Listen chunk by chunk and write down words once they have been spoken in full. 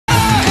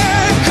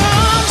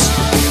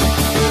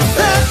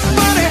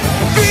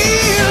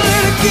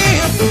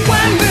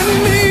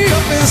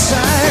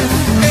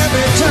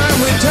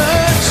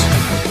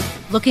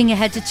Looking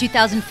ahead to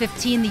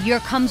 2015, the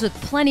year comes with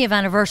plenty of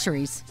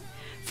anniversaries.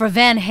 For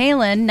Van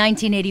Halen,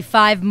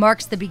 1985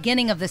 marks the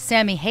beginning of the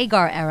Sammy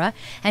Hagar era,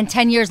 and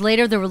 10 years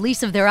later, the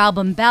release of their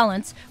album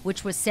Imbalance,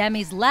 which was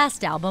Sammy's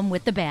last album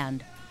with the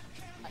band.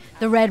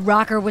 The Red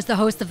Rocker was the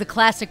host of the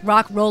Classic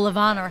Rock Roll of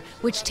Honor,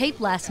 which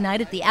taped last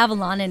night at the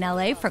Avalon in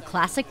LA for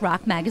Classic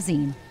Rock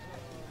magazine.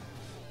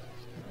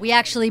 We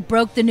actually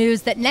broke the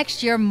news that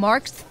next year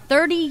marks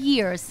 30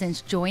 years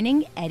since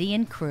joining Eddie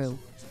and crew.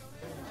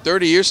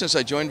 30 years since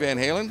I joined Van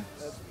Halen?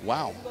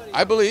 Wow.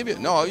 I believe you.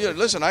 No,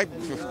 listen, I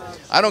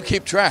don't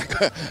keep track.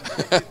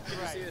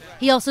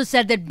 He also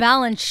said that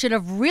Balance should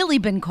have really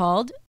been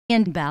called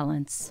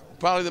Imbalance.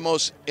 Probably the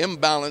most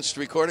imbalanced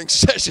recording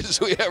sessions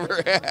we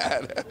ever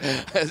had.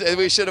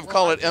 We should have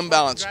called it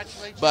Imbalance.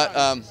 But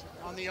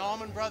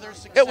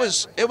it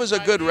was a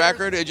good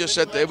record. It just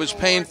that it was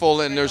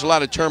painful and there's a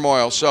lot of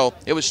turmoil. So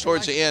it was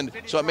towards the end.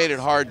 So it made it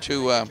hard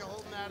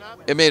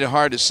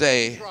to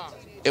say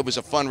it was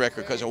a fun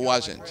record, because it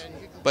wasn't.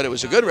 But it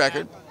was a good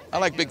record. I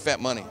like Big Fat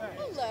Money.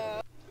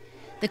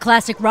 The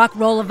Classic Rock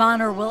Roll of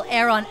Honor will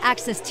air on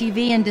Access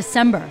TV in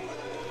December.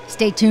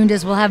 Stay tuned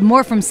as we'll have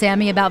more from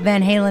Sammy about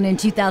Van Halen in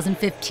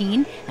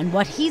 2015 and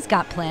what he's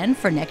got planned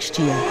for next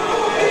year.